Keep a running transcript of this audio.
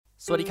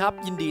สวัสดีครับ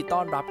ยินดีต้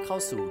อนรับเข้า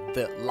สู่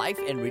The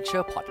Life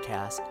Enricher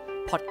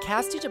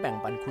Podcast ที่จะแบ่ง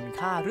ปันคุณ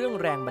ค่าเรื่อง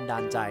แรงบันดา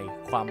ลใจ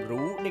ความ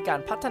รู้ในการ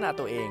พัฒนา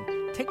ตัวเอง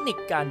เทคนิค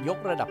การยก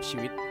ระดับชี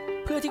วิต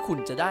เพื่อที่คุณ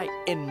จะได้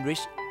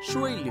enrich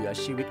ช่วยเหลือ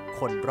ชีวิตค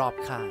นรอบ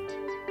ข้าง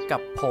กั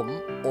บผม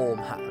โอม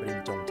หรินท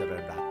ร์จงเจริ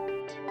ญรัตน์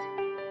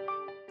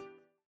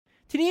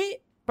ทีนี้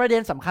ประเด็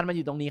นสำคัญมันอ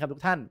ยู่ตรงนี้ครับทุ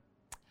กท่าน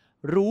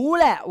รู้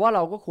แหละว่าเร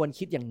าก็ควร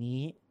คิดอย่าง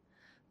นี้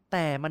แ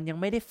ต่มันยัง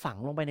ไม่ได้ฝัง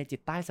ลงไปในจิ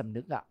ตใต้สำ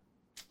นึก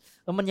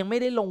มันยังไม่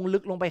ได้ลงลึ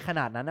กลงไปข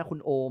นาดนั้นนะคุณ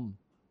โอม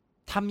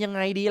ทำยังไ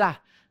งดีล่ะ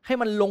ให้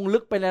มันลงลึ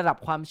กไประดับ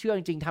ความเชื่อจ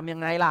ริงๆทำยั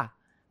งไงล่ะ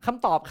ค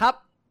ำตอบครับ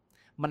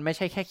มันไม่ใ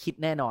ช่แค่คิด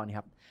แน่นอนค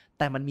รับแ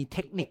ต่มันมีเท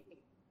คนิค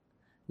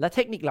และเท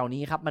คนิคเหล่า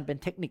นี้ครับมันเป็น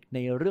เทคนิคใน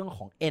เรื่องข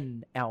อง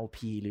NLP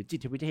หรือจิ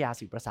ตวิทยา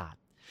สื่อประสาท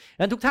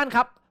งั้นทุกท่านค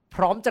รับพ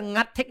ร้อมจะ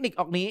งัดเทคนิค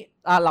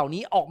เหล่า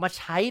นี้ออกมา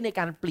ใช้ในก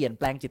ารเปลี่ยนแ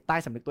ปลงจิตใต้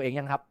สำนึกตัวเอง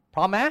ยังครับพ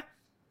ร้อมไหม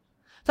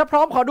ถ้าพร้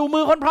อมขอดูมื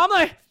อคนพร้อมห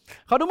น่อย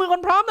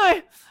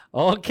โ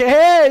อเค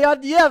ยอด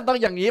เยี่ยมต้อง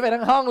อย่างนี้ไป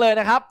ทั้งห้องเลย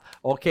นะครับ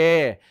โอเค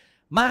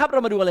มาครับเร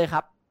ามาดูกันเลยค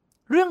รับ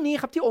เรื่องนี้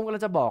ครับที่โอมกำลั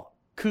งจะบอก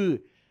คือ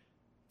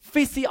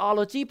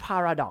physiology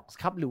paradox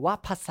ครับหรือว่า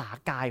ภาษา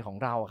กายของ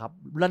เราครับ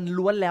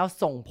ล้วนแล้ว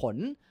ส่งผล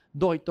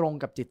โดยตรง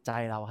กับจิตใจ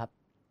เราครับ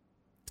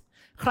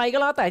ใครก็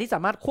แล้วแต่ที่ส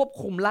ามารถควบ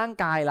คุมร่าง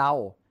กายเรา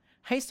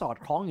ให้สอด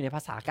คล้องอยู่ในภ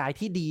าษากาย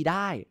ที่ดีไ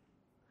ด้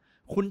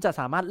คุณจะ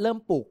สามารถเริ่ม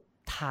ปลูก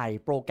ถ่าย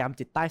โปรแกรม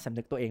จิตใต้สำ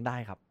นึกตัวเองได้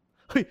ครับ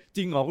เฮ้ยจ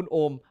ริงเหรอคุณโอ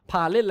มพ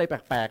าเล่นอะไรแ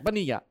ปลกๆป่ะ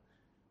นี่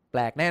แป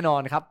ลกแน่นอ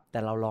นครับแต่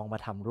เราลองมา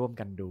ทำร่วม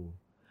กันดู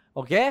โอ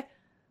เค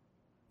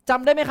จ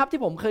ำได้ไหมครับ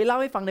ที่ผมเคยเล่า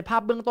ให้ฟังในภา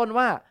พเบื้องต้น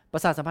ว่าปร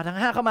ะสาทสัมผัสทั้ง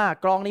5เข้ามา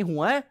กรองในหั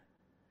ว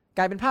ก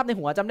ลายเป็นภาพใน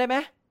หัวจำได้ไหม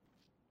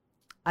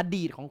อ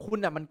ดีตของคุณ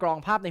มันกรอง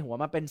ภาพในหัว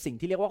มาเป็นสิ่ง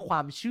ที่เรียกว่าควา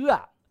มเชื่อ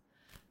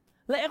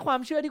และไอ้ความ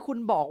เชื่อที่คุณ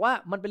บอกว่า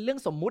มันเป็นเรื่อง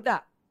สมมุติ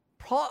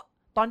เพราะ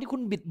ตอนที่คุ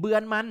ณบิดเบือ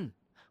นมัน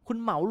คุณ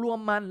เหมารวม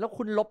มันแล้ว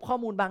คุณลบข้อ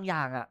มูลบางอ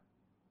ย่าง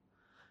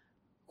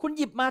คุณ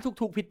หยิบมา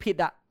ถูกผิด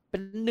เป็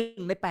น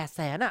1 ใน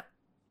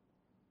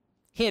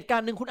 800,000เหตุการ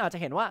ณ์หนึ่งคุณอาจจะ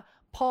เห็นว่า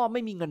พ่อไ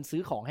ม่มีเงินซื้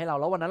อของให้เรา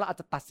แล้ววันนั้นเราอาจ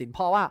จะตัดสิน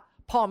พ่อว่า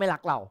พ่อไม่รั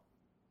กเรา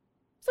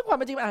ซึ่งความเ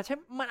ป็นจริง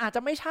มันอาจจ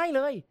ะไม่ใช่เ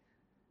ลย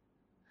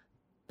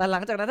แต่หลั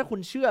งจากนั้นถ้าคุณ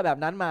เชื่อแบบ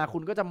นั้นมาคุ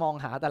ณก็จะมอง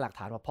หาแต่หลัก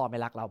ฐานว่าพ่อไม่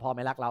รักเรา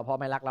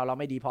เรา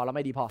ไม่ดีพ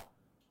อ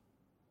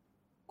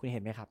คุณเห็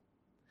นไหมครับ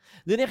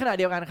หรือในขณะ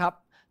เดียวกันครับ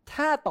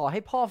ถ้าต่อให้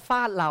พ่อฟ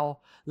าดเรา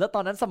แล้วต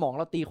อนนั้นสมอง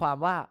เราตีความ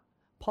ว่า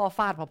พ่อฟ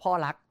าดเพราะพ่อ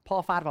รักพ่อ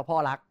ฟาดเพราะพ่อ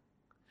รัก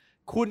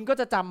คุณก็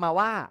จะจำมา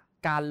ว่า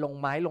การลง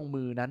ไม้ลง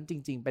มือนั้นจ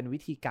ริงๆเป็นวิ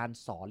ธีการ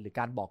สอนหรือ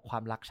การบอกควา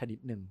มรักชนิด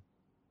หนึ่ง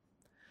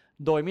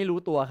โดยไม่รู้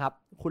ตัวครับ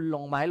คุณล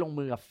งไม้ลง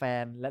มือกับแฟ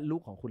นและลู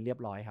กของคุณเรียบ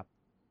ร้อยครับ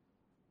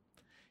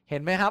เห็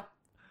นไหมครับ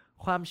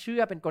ความเชื่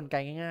อเป็นกลไก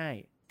ง่าย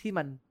ๆที่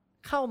มัน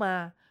เข้ามา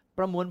ป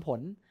ระมวลผล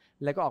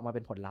แล้วก็ออกมาเ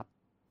ป็นผลลัพธ์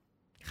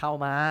เข้า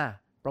มา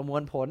ประมว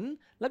ลผล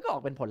แล้วก็ออ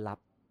กเป็นผลลัพ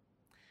ธ์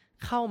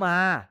เข้ามา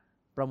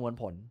ประมวล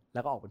ผลแล้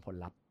วก็ออกเป็นผล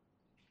ลัพธ์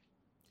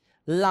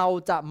เรา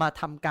จะมา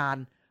ทำการ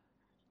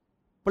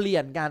เปลี่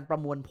ยนการประ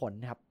มวลผล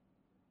ครับ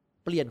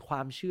เปลี่ยนคว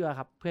ามเชื่อค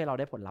รับเพื่อให้เรา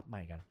ได้ผลลัพธ์ให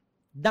ม่กัน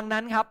ดัง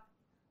นั้นครับ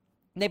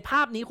ในภ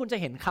าพนี้คุณจะ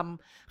เห็นค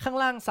ำข้าง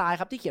ล่างซ้าย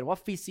ครับที่เขียนว่า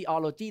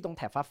physiology ตรงแ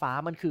ถบฟ้า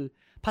ๆมันคือ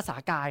ภาษา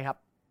กายครับ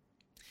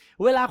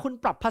เวลาคุณ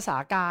ปรับภาษา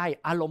กาย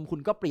อารมณ์คุณ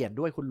ก็เปลี่ยน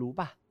ด้วยคุณรู้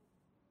ป่ะ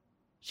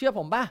เชื่อผ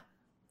มป่ะ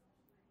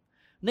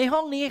ในห้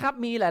องนี้ครับ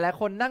มีหลายๆ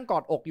คนนั่งกอ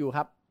ดอกอยู่ค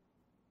รับ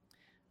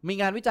มี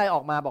งานวิจัยอ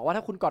อกมาบอกว่า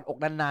ถ้าคุณกอดอก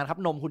นานๆครับ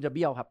นมคุณจะเ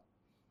บี้ยวครับ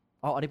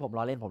อันนี้ผม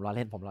ล้อเล่น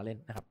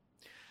นะครับ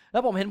แล้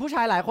วผมเห็นผู้ช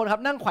ายหลายคนครั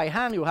บนั่งไขว่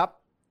ห้างอยู่ครับ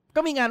ก็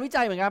มีงานวิ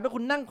จัยเหมือนกันถ้าคุ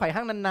ณนั่งไขว่ห้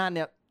างนานๆเ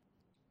นี่ย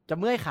จะ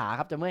เมื่อยขา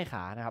ครับจะเมื่อยข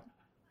านะครับ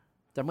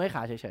จะเมื่อยข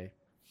าเฉย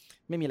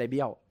ๆไม่มีอะไรเ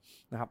บี้ยว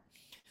นะครับ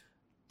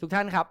ทุกท่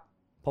านครับ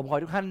ผมขอ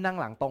ทุกท่านนั่ง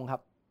หลังตรงครั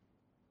บ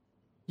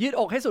ยืด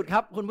อกให้สุดค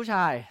รับคุณผู้ช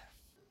าย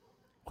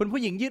คุณผู้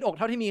หญิงยืดอกเ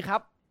ท่าที่มีครั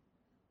บ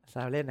แซ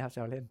วเล่นนะครับแซ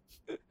วเล่น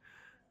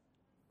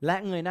และ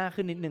เงยหน้า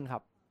ขึ้นนิดนึงครั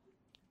บ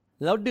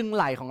แล้วดึงไ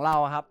หล่ของเรา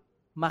ครับ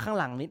มาข้าง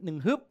หลังนิดนึง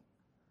ฮึบ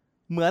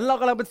เหมือนเรา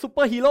กำลังเป็นซุปเป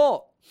อร์ฮีโร่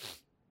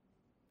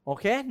โอ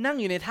เคนั่ง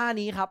อยู่ในท่า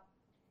นี้ครับ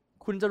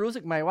คุณจะรู้สึ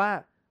กไหมว่า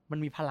มัน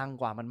มีพลัง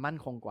กว่ามันมั่น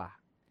คงกว่า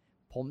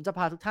ผมจะพ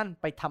าทุกท่าน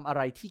ไปทำอะไ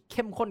รที่เ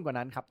ข้มข้นกว่า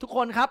นั้นครับทุกค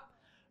นครับ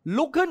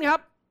ลุกขึ้นครับ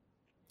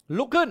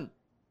ลุกขึ้น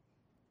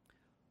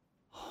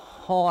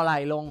ห่อไหล่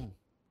ลง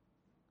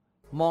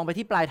มองไป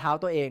ที่ปลายเท้า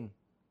ตัวเอง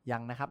ยั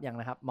งนะครับ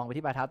มองไป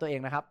ที่ปลายเท้าตัวเอง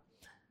นะครับ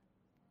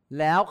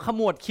แล้วข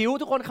มวดคิ้ว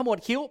ทุกคนขมวด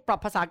คิ้วปรับ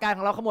ภาษากายข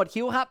องเราขมวด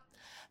คิ้วครับ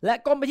และ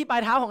ก้มไปที่ปลา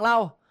ยเท้าของเรา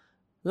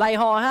ไหล่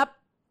ห่อครับ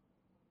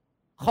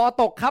คอ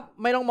ตกครับ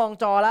ไม่ต้องมอง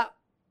จอแล้ว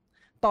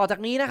ต่อจาก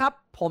นี้นะครับ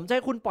ผมจะใ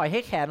ห้คุณปล่อยให้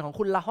แขนของ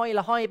คุณละ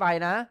ห้อยไป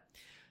นะ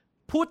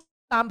พูด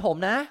ตามผม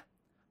นะ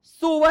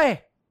สู้เว้ย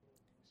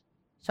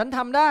ฉันท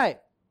ำได้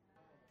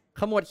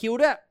ขมวดคิ้ว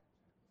ด้วย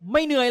ไ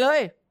ม่เหนื่อยเลย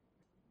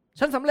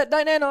ฉันสำเร็จได้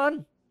แน่นอน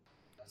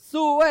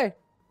สู้เว้ย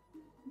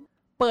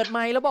เปิดไม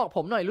ค์แล้วบอกผ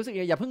มหน่อยรู้สึก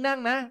อย่าเพิ่งนั่ง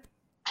นะ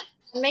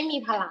ไม่มี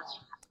พ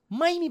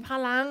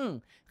ลัง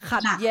ขั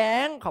ดแย้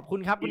งขอบคุณ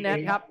ครับคุณแน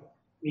ทครับ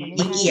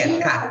ขี้เกียจ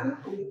ค่ะ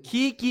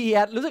ขี้เกีย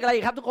จรู้สึกอะไร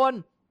อีกครับทุกคน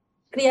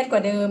เครียดกว่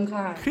าเดิม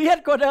ค่ะเครียด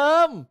กว่าเดิ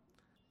ม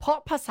เพราะ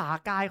ภาษา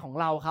กายของ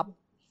เราครับ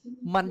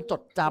มันจ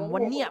ดจำว่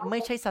าเนี่ยไม่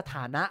ใช่สถ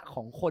านะข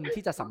องคน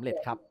ที่จะสำเร็จ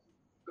ครับ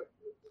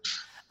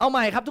เอาให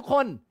ม่ครับทุกค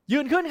นยื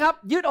นขึ้นครับ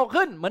ยืดอก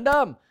ขึ้นเหมือนเดิ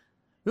ม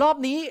รอบ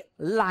นี้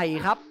ไหล่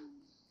ครับ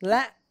แล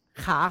ะ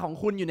ขาของ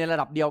คุณอยู่ในระ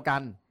ดับเดียวกั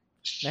น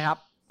นะครับ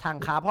ทาง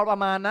ขาพอประ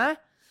มาณนะ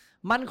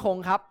มั่นคง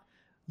ครับ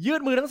ยื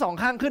ดมือทั้งสอง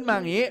ข้างขึ้นมาอ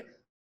ย่างนี้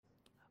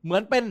เหมือ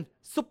นเป็น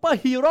ซูเปอร์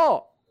ฮีโร่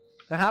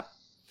นะครับ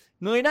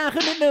เงยหน้า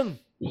ขึ้นนิดนึง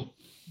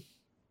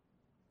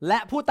และ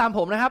พูดตามผ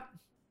มนะครับ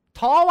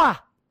ท้อว่ะ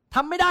ท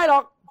ำไม่ได้หร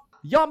อก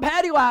ยอมแพ้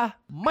ดีกว่า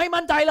ไม่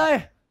มั่นใจเลย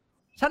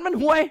ฉันมัน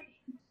ห่วย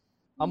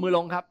เอามือล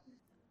งครับ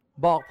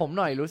บอกผม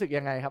หน่อยรู้สึก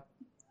ยังไงครับ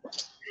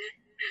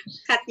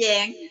ขัดแย้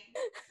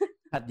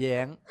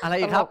งอะไร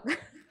อีกครับ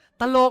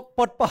ตลกป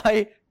ลดปล่อย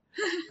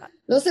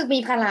รู้สึกมี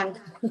พลัง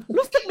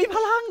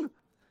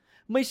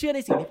ไม่เชื่อใน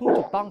สิ่งที่พูด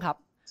ถูกต้องครับ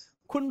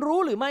คุณรู้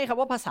หรือไม่ครับ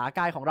ว่าภาษาก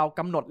ายของเรา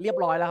กำหนดเรียบ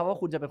ร้อยแล้วครับว่า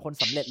คุณจะเป็นคน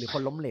สำเร็จหรือค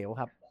นล้มเหลว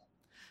ครับ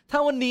ถ้า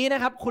วันนี้น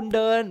ะครับคุณเ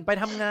ดินไป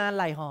ทำงานไ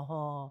หล่ห่อ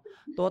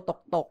ตัว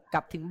ตกก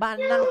ลับถึงบ้าน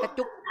นั่งกระ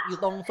จุกอยู่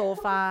ตรงโซ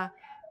ฟา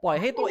ปล่อย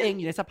ให้ตัวเองอ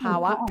ยู่ในสภา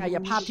วะกาย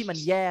ภาพที่มัน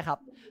แย่ครับ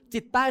จิ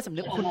ตใต้สำ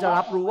นึกคุณจะ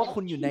รับรู้ว่าคุ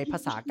ณอยู่ในภา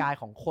ษากาย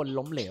ของคน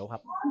ล้มเหลวครั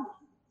บ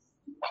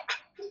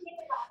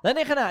และใ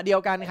นขณะเดีย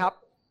วกันครับ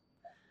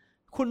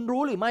คุณ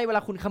รู้หรือไม่เวล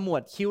าคุณขมว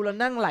ดคิ้วแล้ว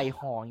นั่งไหล่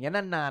ห่ออย่างนี้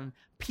นาน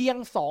ๆเพียง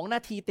2 น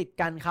าทีติด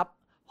กันครับ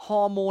ฮ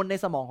อร์โมนใน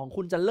สมองของ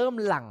คุณจะเริ่ม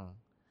หลั่ง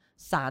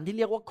สารที่เ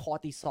รียกว่าคอ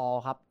ร์ติซอล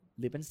ครับ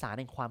หรือเป็นสาร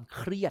แห่งความเ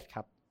ครียดค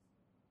รับ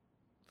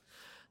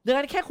ดัง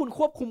นั้นแค่คุณค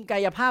วบคุมกา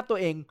ยภาพตัว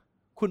เอง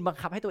คุณบัง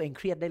คับให้ตัวเองเ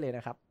ครียดได้เลยน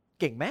ะครับ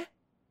เก่งไหม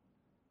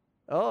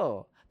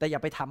แต่อย่า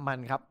ไปทำมัน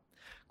ครับ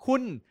คุ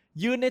ณ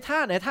ยืนในท่า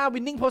ไหนท่า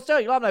winning posture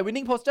อีกรอบหน่อย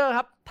winning posture ค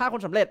รับท่าค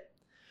นสำเร็จ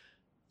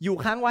อยู่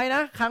ค้างไว้น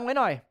ะค้างไว้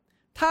หน่อย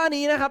ท่า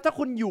นี้นะครับถ้า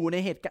คุณอยู่ใ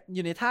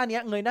นท่านี้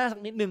เงยหน้าสัก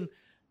นิดนึง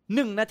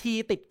1 นาที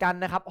ติดกัน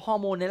นะครับฮอ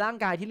ร์โมนในร่าง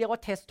กายที่เรียกว่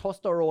าเทสโทส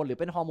เตอโรนหรือ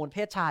เป็นฮอร์โมนเพ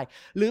ศชาย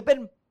หรือเป็น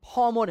ฮ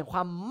อร์โมนแห่งคว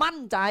ามมั่น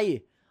ใจ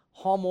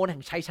ฮอร์โมนแห่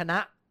งชัยชนะ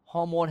ฮ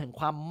อร์โมนแห่ง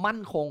ความมั่น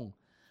คง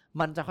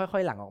มันจะค่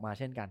อยๆหลั่งออกมา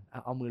เช่นกัน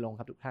เอามือลง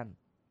ครับทุกท่าน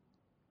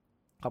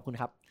ขอบคุณ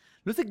ครับ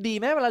รู้สึกดี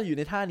ไหมเวลาอยู่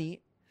ในท่านี้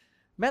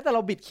แม้แต่เร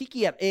าบิดขี้เ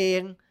กียจเอง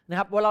นะค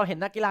รับเวลาเราเห็น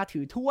นักกีฬาถื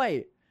อถ้วย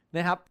น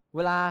ะครับเ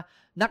วลา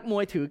นักม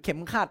วยถือเข็ม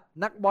ขัด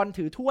นักบอล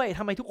ถือถ้วยท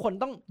ำไมทุกคน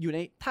ต้องอยู่ใน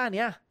ท่า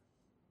นี้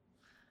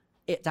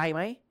เอะใจไห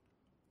ม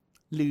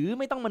หรือ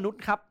ไม่ต้องมนุษ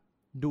ย์ครับ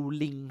ดู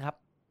ลิงครับ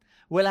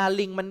เวลา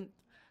ลิงมัน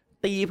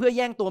ตีเพื่อแ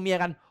ย่งตัวเมีย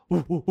กัน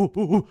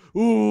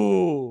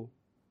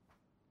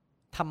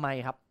ทำไม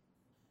ครับ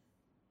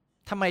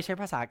ทำไมใช้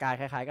ภาษากาย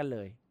คล้ายๆกันเล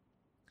ย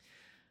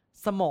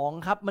สมอง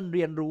ครับมันเ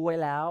รียนรู้ไว้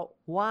แล้ว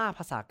ว่าภ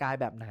าษากาย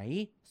แบบไหน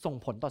ส่ง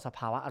ผลต่อสภ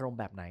าวะอารมณ์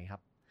แบบไหนครั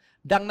บ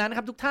ดังนั้นค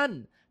รับทุกท่าน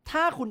ถ้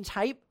าคุณใ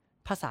ช้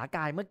ภาษาก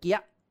ายเมื่อกี้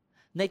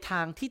ในทา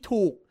งที่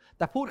ถูกแ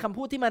ต่พูดคำ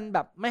พูดที่มันแบ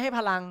บไม่ให้พ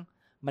ลัง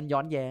มันย้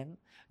อนแย้ง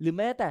หรือแ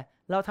ม้แต่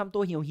เราทำตั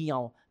วเหี่ย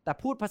วๆแต่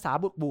พูดภาษา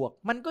บวก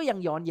ๆมันก็ยัง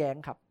ย้อนแย้ง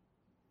ครับ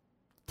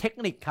เทค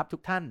นิคครับทุ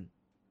กท่าน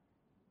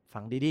ฟั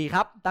งดีๆค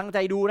รับตั้งใจ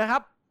ดูนะครั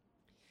บ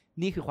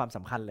นี่คือความส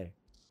ำคัญเลย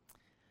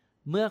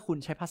เมื่อคุณ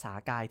ใช้ภาษา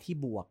กายที่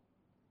บวก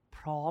พ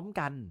ร้อม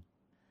กัน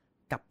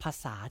กับภา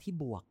ษาที่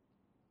บวก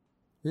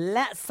แล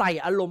ะใส่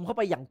อารมณ์เข้าไ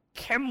ปอย่าง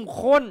เข้ม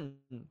ข้น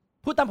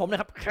พูดตามผมน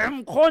ะครับเข้ม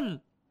ข้น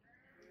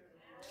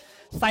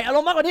ใส่อาร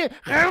มณ์มากกว่านี้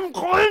เข้ม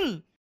ข้น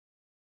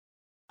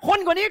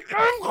กว่านี้เ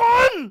ข้ม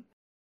ข้น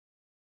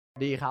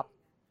ดีครับ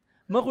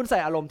เมื่อคุณใส่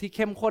อารมณ์ที่เ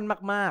ข้มข้น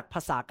มากๆภ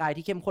าษากาย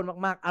ที่เข้มข้น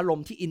มากๆอารม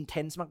ณ์ที่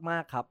intense มา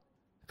กๆครับ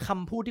ค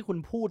ำพูดที่คุณ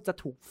พูดจะ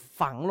ถูก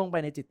ฝังลงไป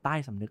ในจิตใต้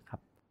สำนึกครั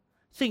บ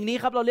สิ่งนี้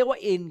ครับเราเรียกว่า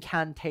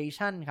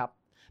incantation ครับ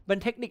เป็น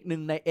เทคนิคหนึ่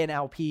งใน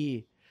NLP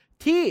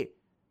ที่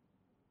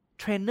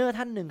เทรนเนอร์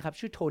ท่านหนึ่งครับ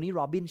ชื่อโทนี่โร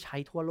บินใช้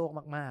ทั่วโลก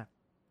มาก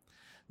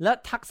ๆและ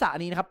ทักษะ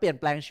นี้นะครับเปลี่ยน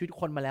แปลงชีวิต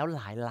คนมาแล้วห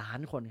ลายล้าน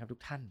คนครับทุ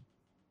กท่าน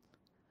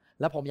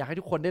และผมอยากให้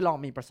ทุกคนได้ลอง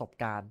มีประสบ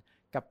การณ์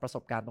กับประส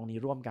บการณ์ตรงนี้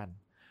ร่วมกัน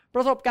ป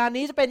ระสบการณ์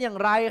นี้จะเป็นอย่าง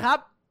ไรครับ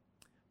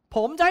ผ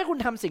มจะให้คุณ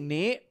ทำสิ่ง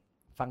นี้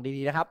ฟัง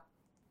ดีๆนะครับ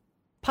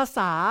ภาษ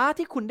า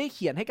ที่คุณได้เ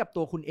ขียนให้กับ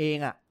ตัวคุณเอง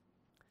อ่ะ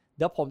เ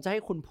ดี๋ยวผมจะให้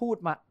คุณ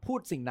พูด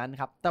สิ่งนั้น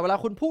ครับแต่เวลา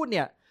คุณพูดเ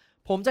นี่ย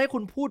ผมจะให้คุ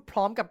ณพูดพ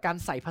ร้อมกับการ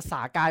ใส่ภาษา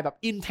กายแบบ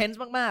intense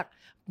มาก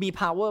ๆมี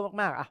power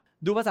มากๆอ่ะ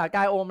ดูภาษาก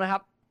ายโอมนะครั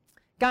บ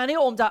การที่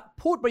โอมจะ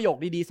พูดประโยค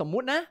ดีๆสมมุ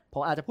ตินะผ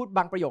มอาจจะพูดบ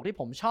างประโยคที่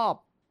ผมชอบ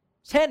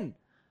เช่น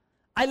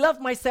I love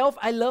myself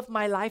I love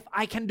my life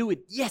I can do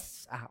it yes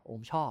โอ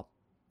มชอบ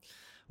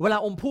เวลา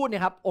โอมพูดเนี่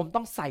ยครับโอมต้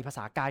องใส่ภาษ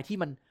ากายที่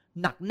มัน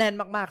หนักแน่น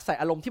มากๆใส่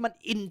อารมณ์ที่มัน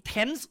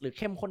intense หรือเ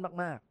ข้มข้น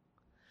มาก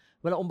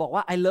ๆเวลาโอมบอกว่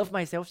า I love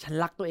myself ฉัน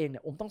รักตัวเองเนี่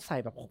ยโอมต้องใส่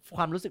แบบค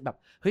วามรู้สึกแบบ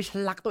เฮ้ยฉัน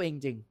รักตัวเองจ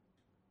ริง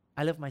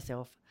I love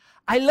myself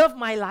I love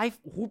my life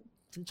โอ้โห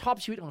ฉันชอบ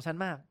ชีวิตของฉัน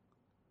มาก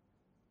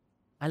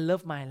I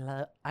love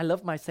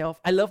myself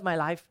I love my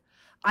life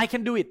I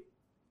can do it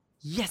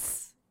yes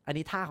อัน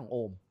นี้ท่าของโอ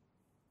ม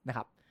นะค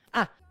รับ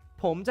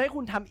ผมจะให้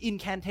คุณทำ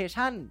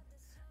incantation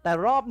แต่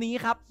รอบนี้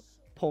ครับ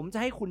ผมจะ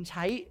ให้คุณใ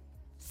ช้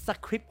ส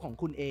คริปต์ของ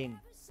คุณเอง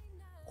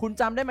คุณ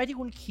จำได้ไหมที่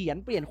คุณเขียน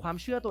เปลี่ยนความ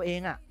เชื่อตัวเอ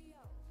ง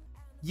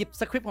หยิบ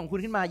สคริปต์ของคุณ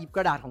ขึ้นมาหยิบก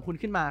ระดาษของคุณ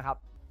ขึ้นมาครับ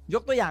ย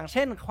กตัวอย่างเ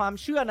ช่นความ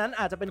เชื่อนั้น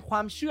อาจจะเป็นคว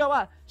ามเชื่อว่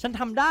าฉัน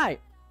ทำได้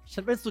ฉั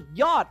นเป็นสุด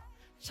ยอด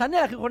ฉันเนี่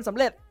ยคือคนสำ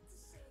เร็จ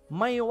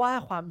ไม่ว่า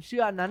ความเ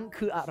ชื่อนั้น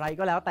คืออะไร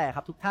ก็แล้วแต่ค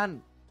รับทุกท่าน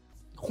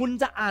คุณ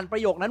จะอ่านปร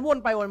ะโยคนั้นวน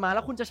ไปวนมาแ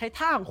ล้วคุณจะใช้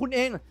ท่าของคุณเอ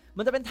ง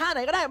มันจะเป็นท่าไหน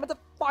ก็ได้มันจะ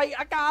ปล่อย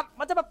อากาศ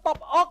มันจะแบบตบ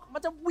อกมั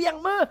นจะเวียง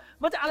มือ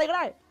มันจะอะไรก็ไ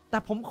ด้แต่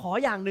ผมขอ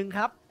อย่างหนึ่งค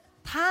รับ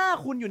ถ้า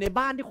คุณอยู่ใน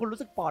บ้านที่คุณรู้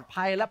สึกปลอด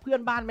ภัยและเพื่อ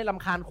นบ้านไม่ร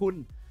ำคาญคุณ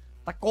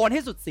ตะโกนให้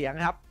สุดเสียง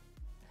ครับ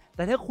แ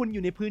ต่ถ้าคุณอ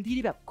ยู่ในพื้นที่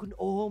ที่แบบคุณ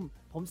โอม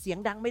ผมเสียง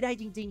ดังไม่ได้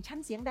จริงๆฉัน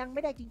เสียงดังไ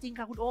ม่ได้จริงๆ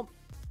ค่ะคุณโอม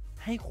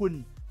ให้คุณ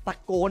ตะ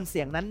โกนเ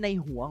สียงนั้นใน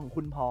หัวของ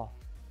คุณพอ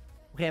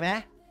โอเคไหม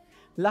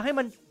แล้วให้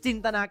มันจิน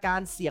ตนาการ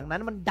เสียงนั้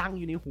นมันดัง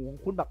อยู่ในหูขอ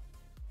งคุณแบบ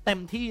เต็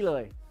มที่เล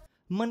ย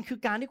มันคือ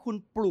การที่คุณ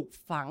ปลูก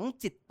ฝัง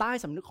จิตใต้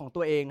สำนึกของ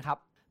ตัวเองครับ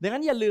ดังนั้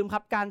นอย่าลืมครั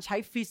บการใช้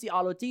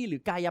physiology หรื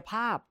อกายภ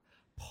าพ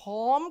พ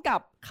ร้อมกั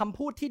บคำ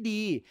พูดที่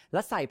ดีแล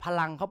ะใส่พ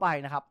ลังเข้าไป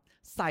นะครับ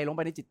ใส่ลงไป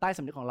ในจิตใต้ส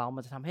ำนึกของเรามั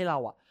นจะทำให้เรา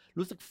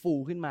รู้สึกฟู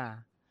ขึ้นมา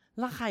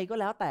และใครก็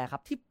แล้วแต่ครั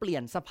บที่เปลี่ย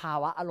นสภา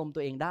วะอารมณ์ตั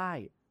วเองได้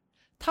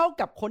เท่า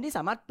กับคนที่ส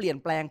ามารถเปลี่ยน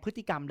แปลงพฤ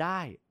ติกรรมได้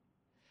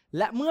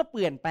และเมื่อเป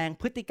ลี่ยนแปลง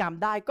พฤติกรรม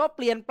ได้ก็เป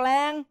ลี่ยนแปล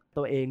ง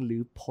ตัวเองหรื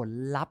อผล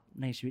ลัพธ์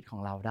ในชีวิตขอ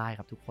งเราได้ค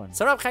รับทุกคน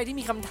สำหรับใครที่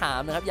มีคำถาม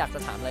นะครับอยากจะ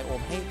ถามอะไรโอ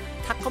มให้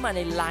ทักเข้ามาใน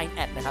Line แอ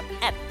ดนะครับ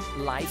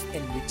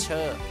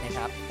 @lifeenricher นะค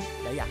รับ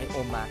แล้วอยากให้โอ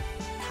มมา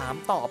ถาม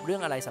ตอบเรื่อ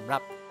งอะไรสำหรั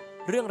บ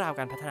เรื่องราว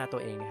การพัฒนาตั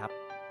วเองนะครับ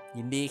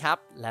ยินดีครับ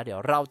แล้วเดี๋ยว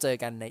เราเจอ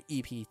กันใน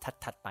EP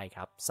ถัดๆไปค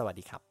รับสวัส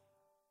ดีครับ